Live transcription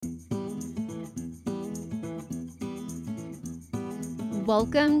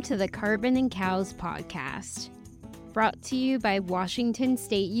Welcome to the Carbon and Cows podcast, brought to you by Washington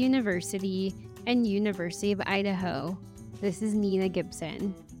State University and University of Idaho. This is Nina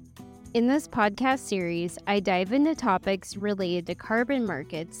Gibson. In this podcast series, I dive into topics related to carbon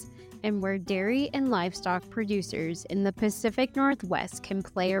markets and where dairy and livestock producers in the Pacific Northwest can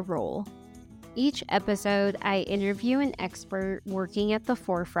play a role. Each episode, I interview an expert working at the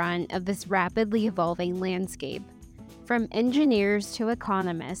forefront of this rapidly evolving landscape. From engineers to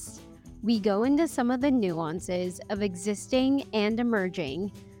economists, we go into some of the nuances of existing and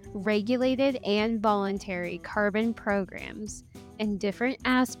emerging, regulated and voluntary carbon programs, and different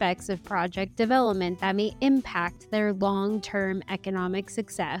aspects of project development that may impact their long-term economic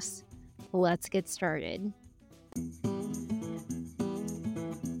success. Let's get started.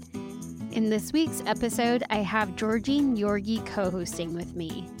 In this week's episode, I have Georgine Yorgi co-hosting with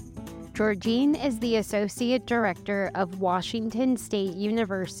me. Georgine is the Associate Director of Washington State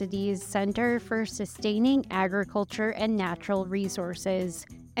University's Center for Sustaining Agriculture and Natural Resources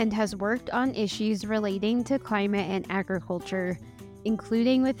and has worked on issues relating to climate and agriculture,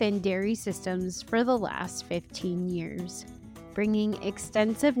 including within dairy systems for the last 15 years. Bringing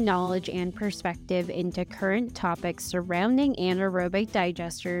extensive knowledge and perspective into current topics surrounding anaerobic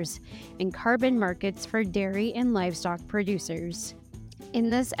digesters and carbon markets for dairy and livestock producers. In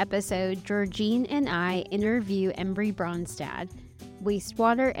this episode, Georgine and I interview Embrey Bronstad,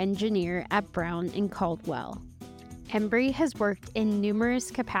 wastewater engineer at Brown and Caldwell. Embrey has worked in numerous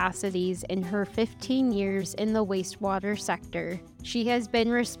capacities in her 15 years in the wastewater sector. She has been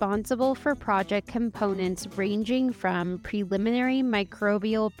responsible for project components ranging from preliminary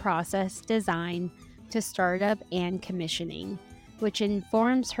microbial process design to startup and commissioning, which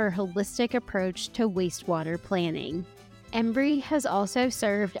informs her holistic approach to wastewater planning. Embrey has also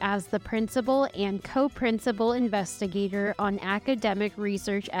served as the principal and co-principal investigator on academic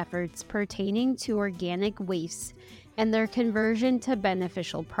research efforts pertaining to organic wastes and their conversion to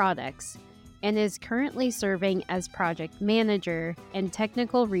beneficial products, and is currently serving as project manager and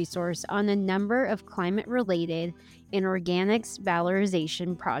technical resource on a number of climate-related and organics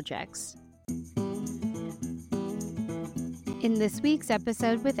valorization projects. In this week's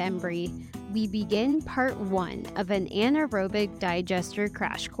episode with Embrey, we begin part 1 of an anaerobic digester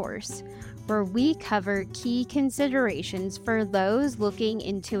crash course, where we cover key considerations for those looking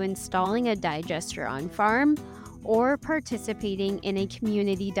into installing a digester on farm or participating in a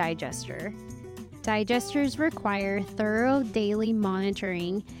community digester. Digesters require thorough daily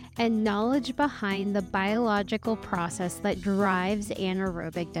monitoring and knowledge behind the biological process that drives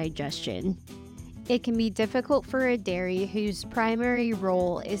anaerobic digestion. It can be difficult for a dairy whose primary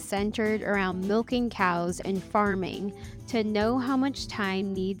role is centered around milking cows and farming to know how much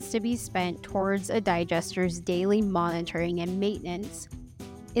time needs to be spent towards a digester's daily monitoring and maintenance.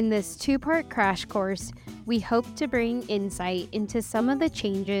 In this 2-part crash course, we hope to bring insight into some of the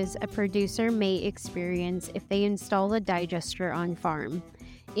changes a producer may experience if they install a digester on farm,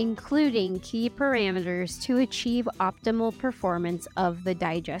 including key parameters to achieve optimal performance of the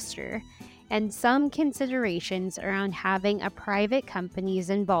digester, and some considerations around having a private company's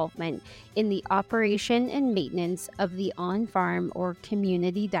involvement in the operation and maintenance of the on-farm or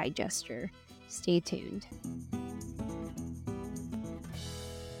community digester. Stay tuned.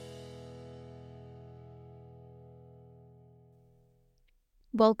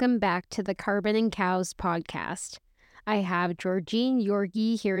 Welcome back to the Carbon and Cows podcast. I have Georgine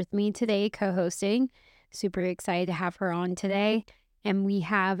Yorgi here with me today co-hosting. Super excited to have her on today. And we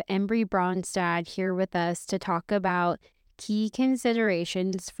have Embrey Bronstad here with us to talk about key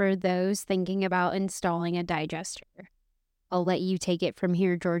considerations for those thinking about installing a digester. I'll let you take it from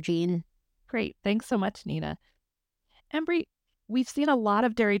here, Georgine. Great. Thanks so much, Nina. Embrey, we've seen a lot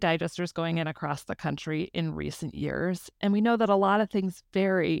of dairy digesters going in across the country in recent years, and we know that a lot of things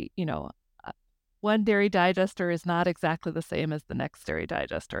vary. One dairy digester is not exactly the same as the next dairy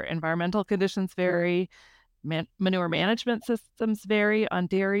digester. Environmental conditions vary. Manure management systems vary on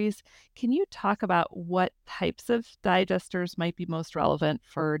dairies. Can you talk about what types of digesters might be most relevant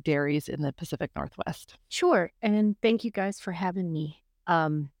for dairies in the Pacific Northwest? Sure, and thank you guys for having me.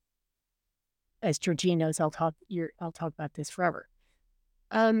 As Georgine knows, I'll talk about this forever.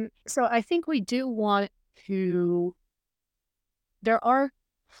 So I think we do want to. There are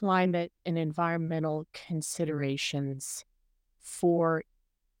climate and environmental considerations for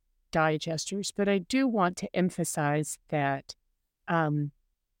digesters, but I do want to emphasize that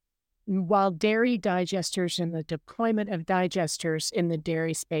while dairy digesters and the deployment of digesters in the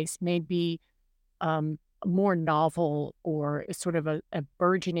dairy space may be more novel or sort of a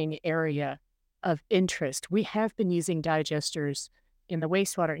burgeoning area of interest, we have been using digesters in the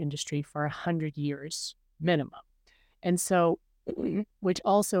wastewater industry for 100 years minimum. And so, which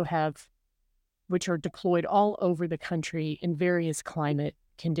are deployed all over the country in various climate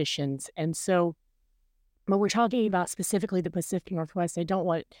conditions. And so when we're talking about specifically the Pacific Northwest, I don't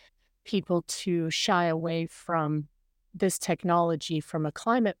want people to shy away from this technology from a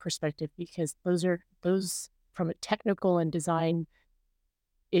climate perspective, because those from a technical and design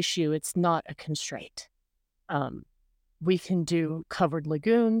issue, it's not a constraint. We can do covered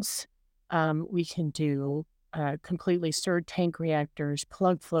lagoons. We can do completely stirred tank reactors,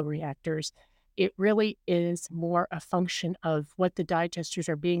 plug flow reactors. It really is more a function of what the digesters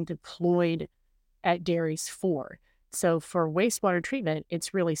are being deployed at dairies for. So for wastewater treatment,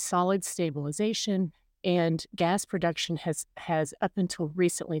 it's really solid stabilization, and gas production has up until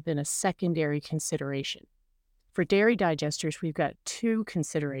recently been a secondary consideration. For dairy digesters, we've got two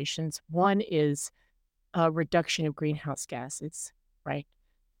considerations. One is a reduction of greenhouse gases, right?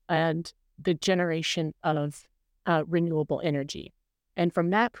 And the generation of renewable energy. And from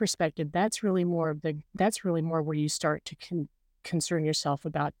that perspective, that's really more where you start to concern yourself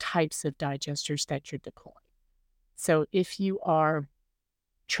about types of digesters that you're deploying. So if you are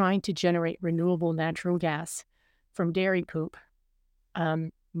trying to generate renewable natural gas from dairy poop,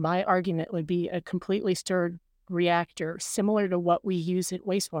 my argument would be a completely stirred reactor, similar to what we use at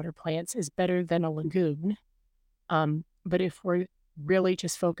wastewater plants, is better than a lagoon. But if we're really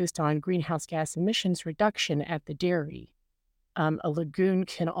just focused on greenhouse gas emissions reduction at the dairy, a lagoon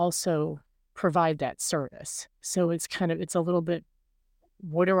can also provide that service. So it's a little bit,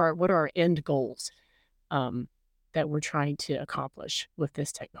 what are our end goals that we're trying to accomplish with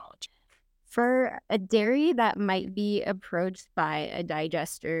this technology? For a dairy that might be approached by a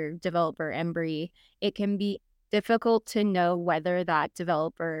digester developer, Embrey, it can be difficult to know whether that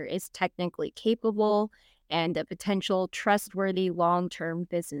developer is technically capable and a potential trustworthy long-term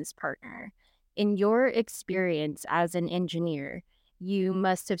business partner. In your experience as an engineer, you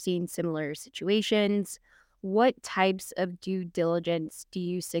must have seen similar situations. What types of due diligence do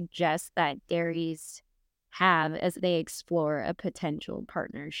you suggest that dairies have as they explore a potential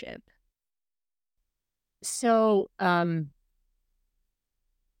partnership? So, and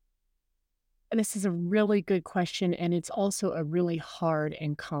this is a really good question, and it's also a really hard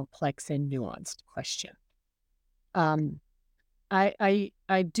and complex and nuanced question. I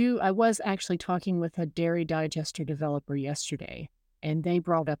was actually talking with a dairy digester developer yesterday, and they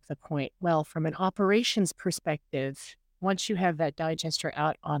brought up the point, well, from an operations perspective, once you have that digester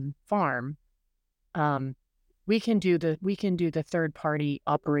out on farm, we can do the third party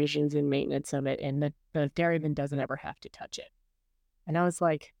operations and maintenance of it, and the dairyman doesn't ever have to touch it. And I was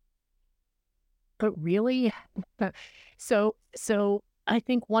like, but really? So I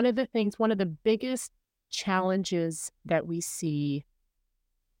think one of the biggest challenges that we see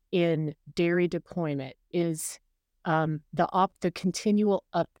in dairy deployment is the continual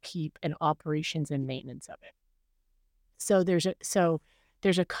upkeep and operations and maintenance of it. So there's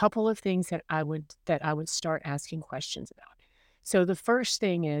a couple of things that I would start asking questions about. So the first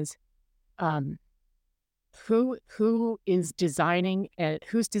thing is, who's designing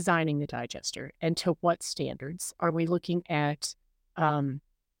the digester, and to what standards? Are we looking at a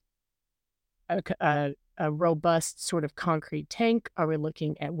robust sort of concrete tank? Are we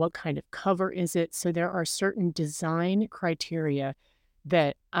looking at what kind of cover is it? So there are certain design criteria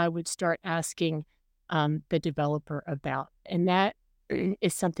that I would start asking the developer about. And that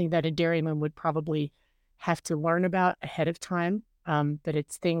is something that a dairyman would probably have to learn about ahead of time. But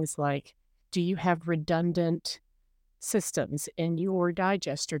it's things like, do you have redundant systems in your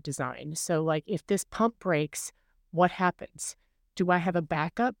digester design? So like, if this pump breaks, what happens? Do I have a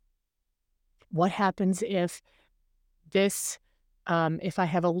backup? What happens if if I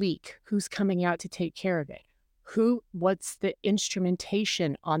have a leak, who's coming out to take care of it? What's the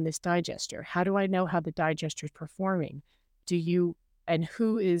instrumentation on this digester? How do I know how the digester is performing? And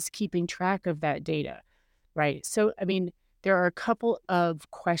who is keeping track of that data, right? So, I mean, there are a couple of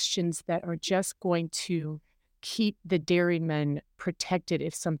questions that are just going to keep the dairyman protected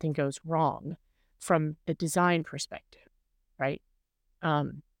if something goes wrong from the design perspective, right?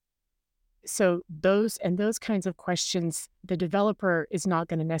 So those kinds of questions, the developer is not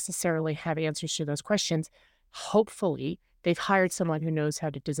going to necessarily have answers to those questions. Hopefully, they've hired someone who knows how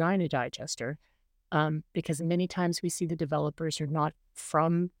to design a digester, because many times we see the developers are not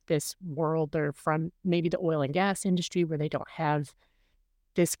from this world. They're from maybe the oil and gas industry, where they don't have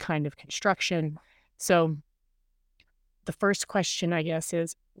this kind of construction. So the first question, I guess,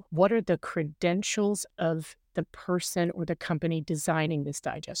 is, what are the credentials of the person or the company designing this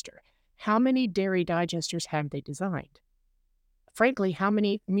digester? How many dairy digesters have they designed? frankly, how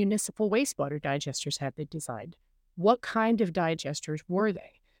many municipal wastewater digesters have they designed? What kind of digesters were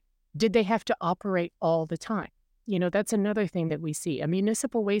they? Did they have to operate all the time? That's another thing that we see. A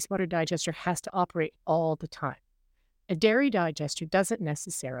municipal wastewater digester has to operate all the time. A dairy digester doesn't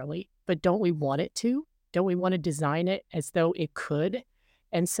necessarily, but don't we want it to? Don't we want to design it as though it could?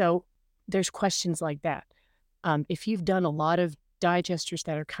 And so there's questions like that. If you've done a lot of digesters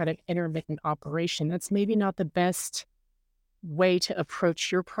that are kind of intermittent operation, that's maybe not the best way to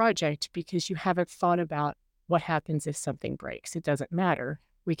approach your project because you haven't thought about what happens if something breaks. It doesn't matter.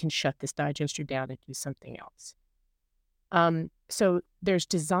 We can shut this digester down and do something else. So there's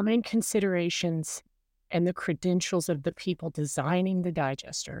design considerations and the credentials of the people designing the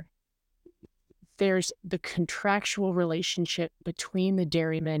digester. There's the contractual relationship between the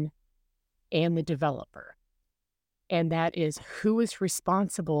dairyman and the developer. And that is who is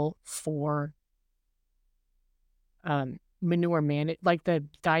responsible for manure like the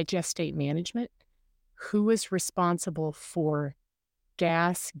digestate management, who is responsible for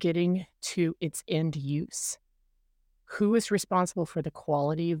gas getting to its end use, who is responsible for the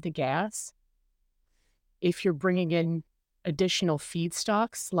quality of the gas. If you're bringing in additional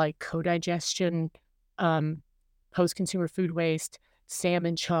feedstocks like co-digestion, post-consumer food waste,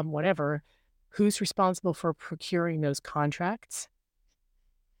 salmon, chum, whatever, who's responsible for procuring those contracts?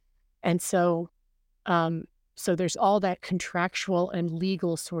 And so there's all that contractual and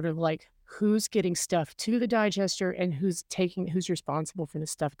legal sort of like who's getting stuff to the digester and who's responsible for the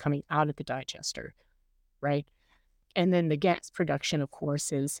stuff coming out of the digester, right? And then the gas production, of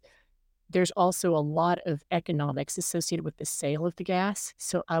course, there's also a lot of economics associated with the sale of the gas.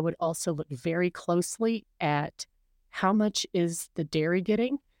 So I would also look very closely at how much is the dairy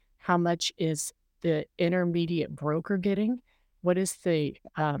getting, how much is the intermediate broker getting, what is the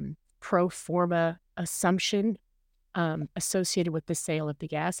pro forma assumption associated with the sale of the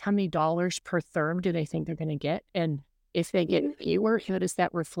gas, how many dollars per therm do they think they're going to get, and if they get fewer, how does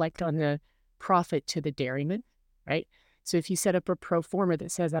that reflect on the profit to the dairyman, right? So if you set up a pro forma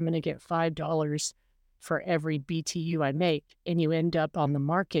that says I'm going to get $5 for every BTU I make, and you end up on the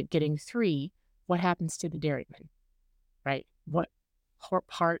market getting 3, what happens to the dairyman, right? What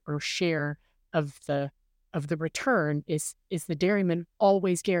part or share of the return is the dairyman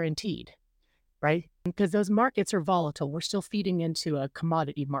always guaranteed, right? Because those markets are volatile. We're still feeding into a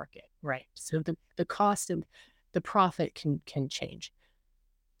commodity market, right? So the cost of the profit can change.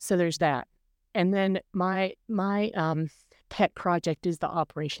 So there's that. And then my pet project is the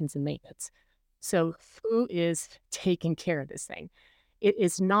operations and maintenance. So who is taking care of this thing? It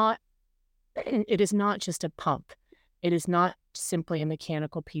is not just a pump. It is not simply a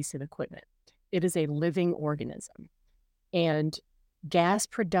mechanical piece of equipment. It is a living organism. And gas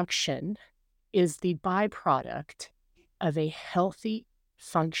production is the byproduct of a healthy,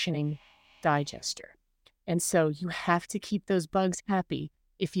 functioning digester. And so you have to keep those bugs happy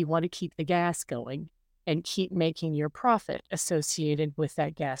if you want to keep the gas going and keep making your profit associated with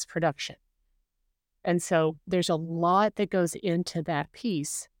that gas production. And so there's a lot that goes into that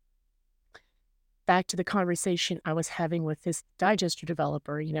piece. Back to the conversation I was having with this digester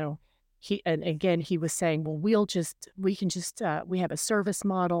developer, he was saying, well, we have a service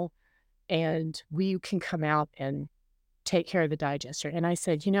model and we can come out and take care of the digester. And I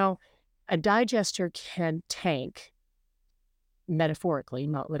said, a digester can tank, metaphorically,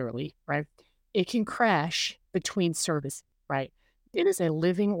 not literally, right? It can crash between services, right? It is a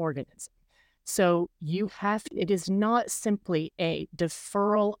living organism. So it is not simply a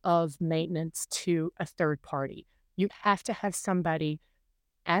deferral of maintenance to a third party. You have to have somebody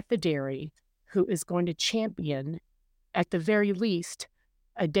at the dairy who is going to champion, at the very least,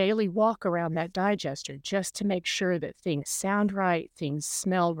 a daily walk around that digester just to make sure that things sound right, things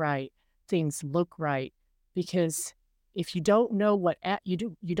smell right, things look right. Because if you don't know what you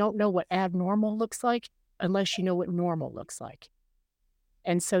don't know what abnormal looks like unless you know what normal looks like.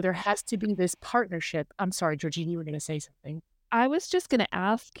 And so there has to be this partnership. I'm sorry, Georgine, you were going to say something. I was just going to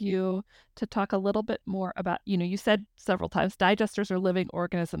ask you to talk a little bit more about, you said several times digesters are living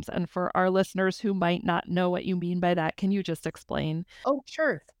organisms. And for our listeners who might not know what you mean by that, can you just explain? Oh,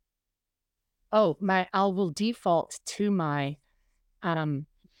 sure. Oh, I will default to my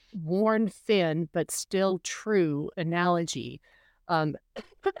worn thin but still true analogy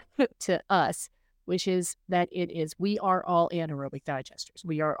to us, which is that we are all anaerobic digesters.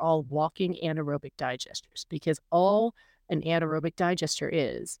 We are all walking anaerobic digesters, because all an anaerobic digester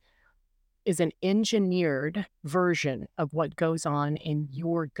is an engineered version of what goes on in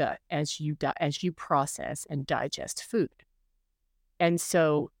your gut as you process and digest food. And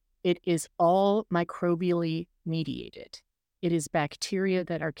so it is all microbially mediated. It is bacteria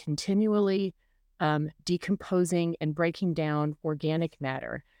that are continually decomposing and breaking down organic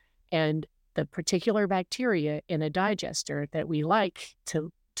matter. And the particular bacteria in a digester that we like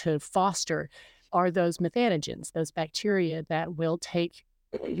to foster are those methanogens, those bacteria that will take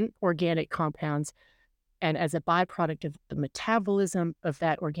organic compounds and, as a byproduct of the metabolism of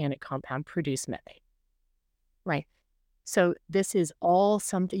that organic compound, produce methane. Right. So this is all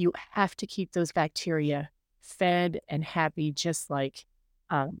something you have to keep those bacteria fed and happy, just like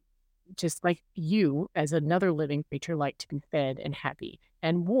you as another living creature like to be fed and happy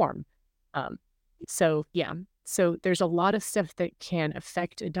and warm. So there's a lot of stuff that can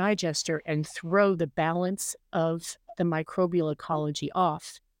affect a digester and throw the balance of the microbial ecology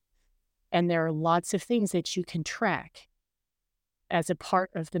off. And there are lots of things that you can track as a part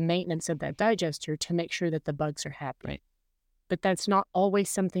of the maintenance of that digester to make sure that the bugs are happy. Right. But that's not always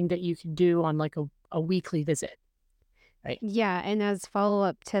something that you can do on like a weekly visit. Right. Yeah, and as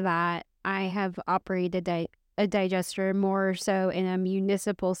follow-up to that, I have operated a digester more so in a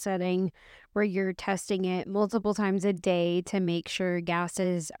municipal setting where you're testing it multiple times a day to make sure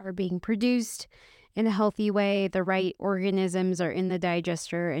gases are being produced in a healthy way, the right organisms are in the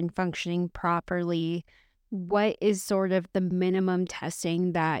digester and functioning properly. What is sort of the minimum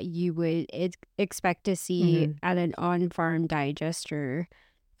testing that you would expect to see at an on-farm digester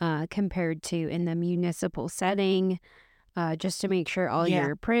compared to in the municipal setting? Just to make sure all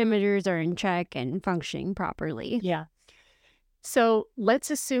your parameters are in check and functioning properly. Yeah. So let's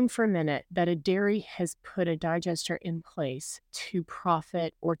assume for a minute that a dairy has put a digester in place to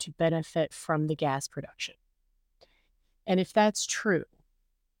profit or to benefit from the gas production. And if that's true,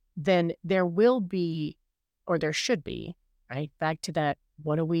 then there will be, or there should be, right? Back to that,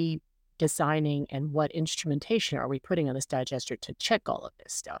 what are we designing and what instrumentation are we putting on this digester to check all of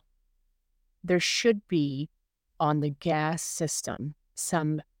this stuff? There should be on the gas system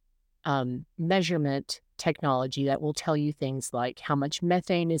some measurement technology that will tell you things like how much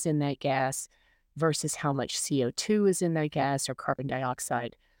methane is in that gas versus how much CO2 is in that gas or carbon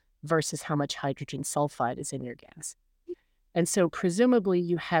dioxide versus how much hydrogen sulfide is in your gas. And so presumably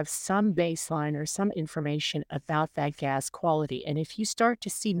you have some baseline or some information about that gas quality. And if you start to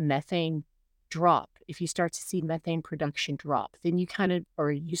see methane drop, if you start to see methane production drop, then you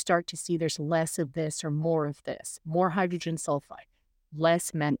you start to see there's less of this or more of this, more hydrogen sulfide,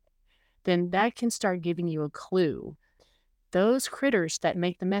 less methane, then that can start giving you a clue. Those critters that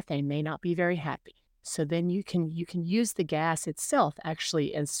make the methane may not be very happy. So then you can use the gas itself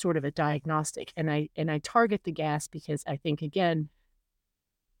actually as sort of a diagnostic. And I target the gas because I think, again,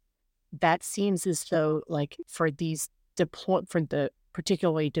 that seems as though like for the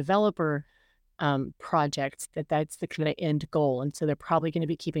particularly developer projects, that's the kind of end goal. And so they're probably going to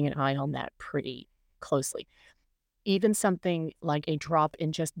be keeping an eye on that pretty closely. Even something like a drop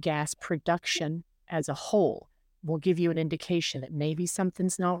in just gas production as a whole will give you an indication that maybe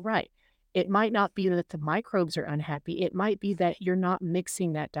something's not right. It might not be that the microbes are unhappy. It might be that you're not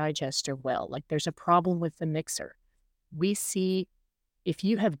mixing that digester well. Like there's a problem with the mixer. We see if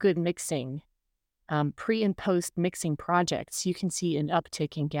you have good mixing, pre and post mixing projects, you can see an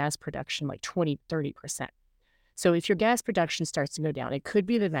uptick in gas production like 20, 30%. So if your gas production starts to go down, it could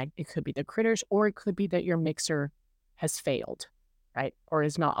be the critters, or it could be that your mixer has failed, right? Or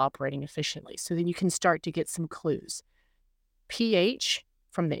is not operating efficiently. So then you can start to get some clues. pH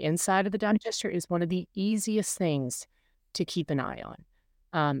from the inside of the digester is one of the easiest things to keep an eye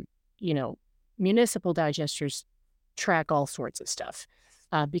on. Municipal digesters track all sorts of stuff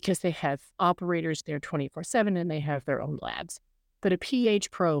because they have operators there 24/7 and they have their own labs. But a pH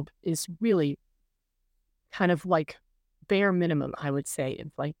probe is really kind of like bare minimum, I would say,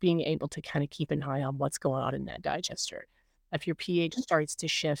 of like being able to kind of keep an eye on what's going on in that digester. If your pH starts to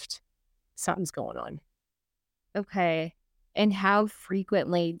shift, something's going on. Okay. And how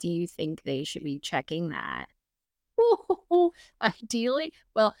frequently do you think they should be checking that? Ideally,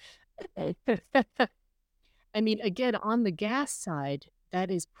 well, I mean, again, on the gas side, that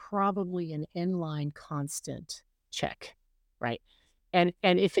is probably an inline constant check, right? And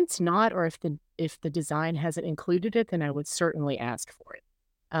if it's not, or if the design hasn't included it, then I would certainly ask for it.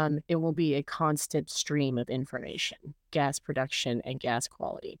 It will be a constant stream of information, gas production and gas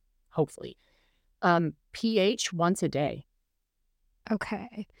quality, hopefully. pH once a day.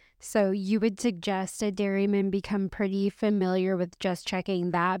 Okay. So you would suggest a dairyman become pretty familiar with just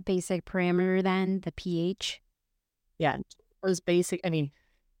checking that basic parameter then, the pH? Yeah, those basic, I mean,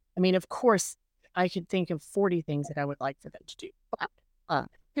 of course, I could think of 40 things that I would like for them to do.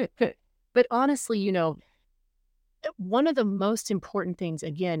 But honestly, one of the most important things,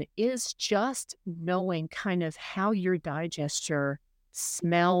 again, is just knowing kind of how your digester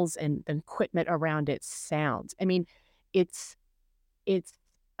smells and the equipment around it sounds. I mean, it's it's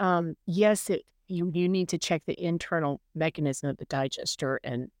yes, you need to check the internal mechanism of the digester,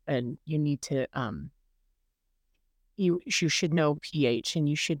 and you need to you should know pH, and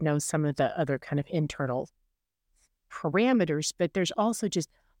you should know some of the other kind of internal parameters, but there's also just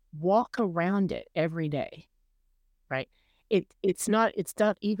walk around it every day, right? It's not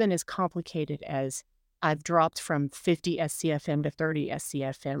even as complicated as I've dropped from 50 SCFM to 30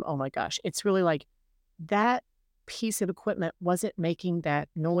 SCFM. Oh my gosh. It's really like that piece of equipment wasn't making that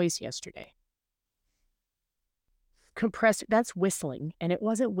noise yesterday. Compressor, that's whistling, and it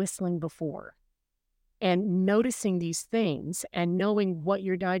wasn't whistling before. And noticing these things and knowing what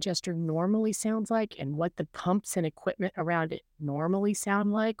your digester normally sounds like and what the pumps and equipment around it normally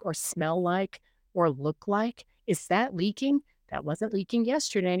sound like or smell like or look like. Is that leaking? That wasn't leaking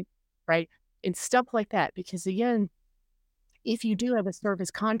yesterday, right? And stuff like that. Because again, if you do have a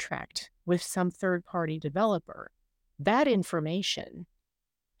service contract with some third-party developer, that information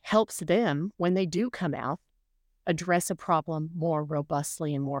helps them, when they do come out, address a problem more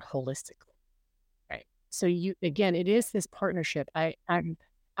robustly and more holistically. So again, it is this partnership. I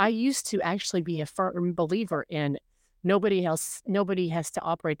used to actually be a firm believer in nobody has to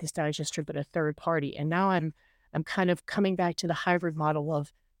operate this digester but a third party. And now I'm kind of coming back to the hybrid model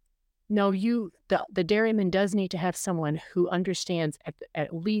of no, the dairyman does need to have someone who understands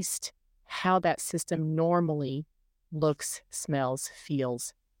at least how that system normally looks, smells,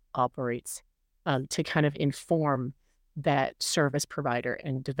 feels, operates, to kind of inform that service provider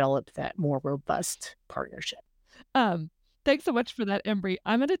and develop that more robust partnership. Thanks so much for that, Embrey.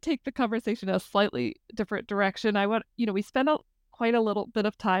 I'm going to take the conversation a slightly different direction. We spent quite a little bit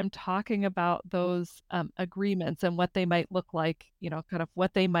of time talking about those agreements and what they might look like, kind of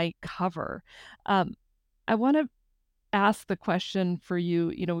what they might cover. I want to ask the question for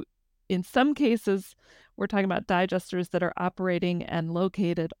you, in some cases, we're talking about digesters that are operating and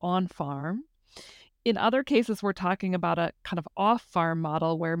located on farm. In other cases, we're talking about a kind of off-farm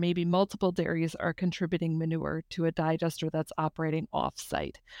model where maybe multiple dairies are contributing manure to a digester that's operating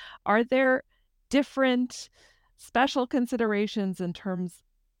off-site. Are there different special considerations in terms,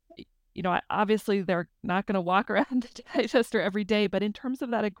 obviously they're not going to walk around the digester every day, but in terms of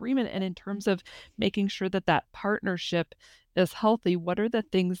that agreement and in terms of making sure that that partnership is healthy, what are the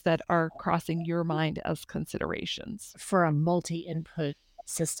things that are crossing your mind as considerations? For a multi-input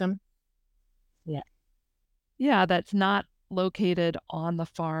system? Yeah. Yeah, that's not located on the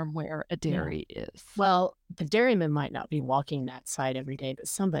farm where a dairy is. Well, the dairyman might not be walking that side every day, but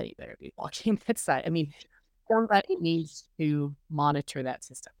somebody better be walking that side. I mean, somebody needs to monitor that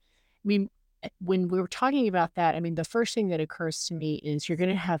system. I mean, when we were talking about that, I mean, the first thing that occurs to me is you're going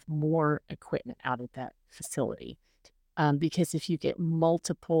to have more equipment out of that facility. Because if you get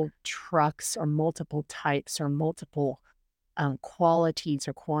multiple trucks or multiple types or multiple qualities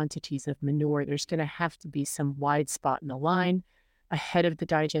or quantities of manure, there's going to have to be some wide spot in the line ahead of the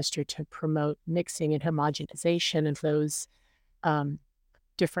digester to promote mixing and homogenization of those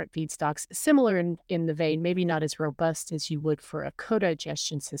different feedstocks. Similar in the vein, maybe not as robust as you would for a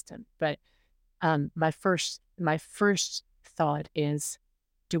co-digestion system. But my first thought is,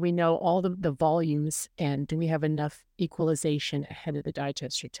 do we know all the volumes and do we have enough equalization ahead of the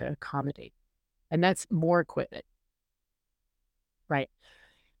digester to accommodate? And that's more equipment. Right.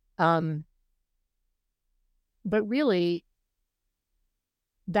 But really,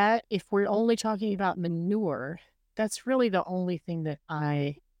 that if we're only talking about manure, that's really the only thing that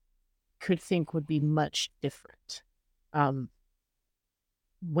I could think would be much different.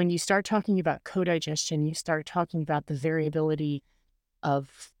 When you start talking about co-digestion, you start talking about the variability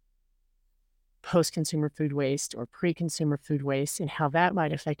of post-consumer food waste or pre-consumer food waste and how that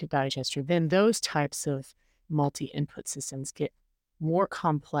might affect a digester, then those types of multi-input systems get more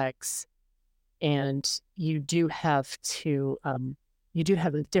complex, and you do have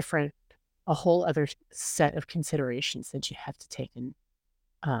a whole other set of considerations that you have to take and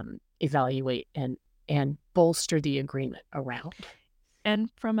evaluate and bolster the agreement around.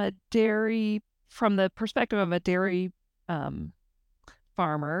 And from the perspective of a dairy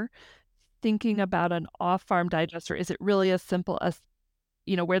farmer, thinking about an off-farm digester, is it really as simple as,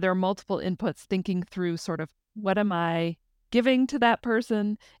 where there are multiple inputs, thinking through sort of what am I giving to that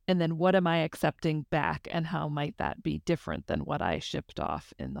person, and then what am I accepting back, and how might that be different than what I shipped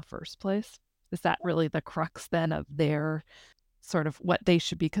off in the first place? Is that really the crux then of their sort of what they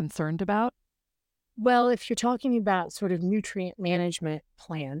should be concerned about? Well, if you're talking about sort of nutrient management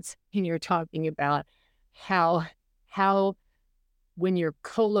plans and you're talking about how how, when you're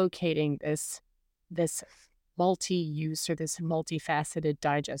co-locating this multi-use or this multifaceted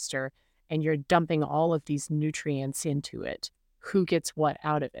digester, and you're dumping all of these nutrients into it, who gets what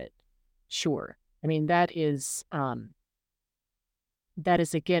out of it? Sure. I mean, that is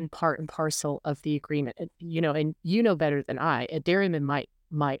again part and parcel of the agreement. And you know better than I, a dairyman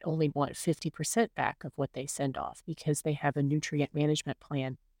might only want 50% back of what they send off because they have a nutrient management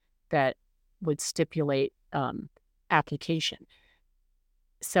plan that would stipulate application.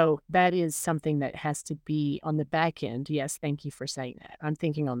 So that is something that has to be on the back end. Yes, thank you for saying that. I'm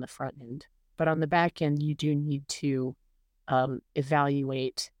thinking on the front end. But on the back end, you do need to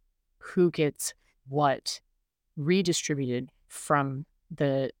evaluate who gets what redistributed from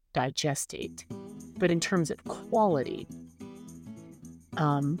the digestate. But in terms of quality,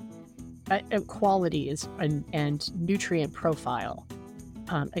 quality is and nutrient profile,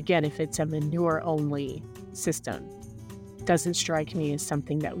 again, if it's a manure-only system, doesn't strike me as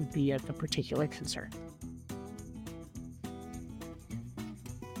something that would be of a particular concern.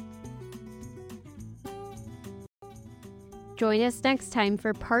 Join us next time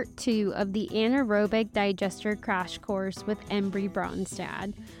for part 2 of the anaerobic digester crash course with Embrey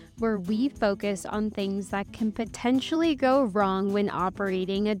Bronstad, where we focus on things that can potentially go wrong when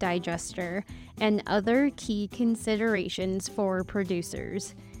operating a digester and other key considerations for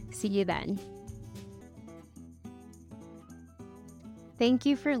producers. See you then. Thank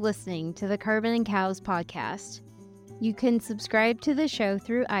you for listening to the Carbon and Cows podcast. You can subscribe to the show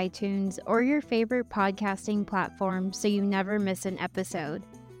through iTunes or your favorite podcasting platform so you never miss an episode.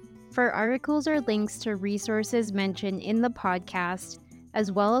 For articles or links to resources mentioned in the podcast,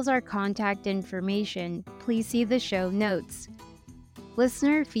 as well as our contact information, please see the show notes.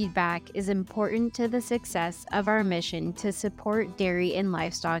 Listener feedback is important to the success of our mission to support dairy and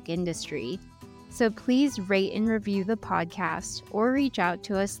livestock industry. So please rate and review the podcast or reach out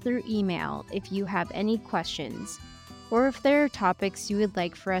to us through email if you have any questions, or if there are topics you would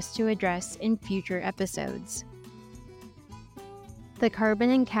like for us to address in future episodes. The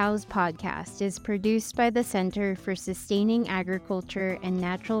Carbon and Cows podcast is produced by the Center for Sustaining Agriculture and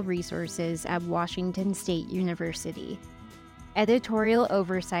Natural Resources at Washington State University. Editorial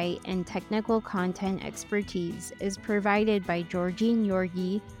oversight and technical content expertise is provided by Georgine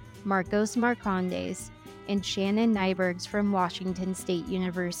Yorgi, Marcos Marcondes, and Shannon Nybergs from Washington State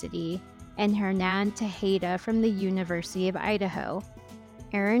University, and Hernan Tejeda from the University of Idaho.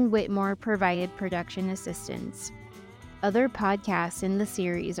 Aaron Whitmore provided production assistance. Other podcasts in the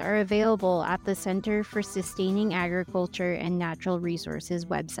series are available at the Center for Sustaining Agriculture and Natural Resources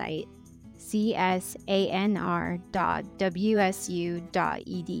website,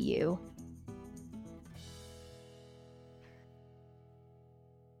 csanr.wsu.edu.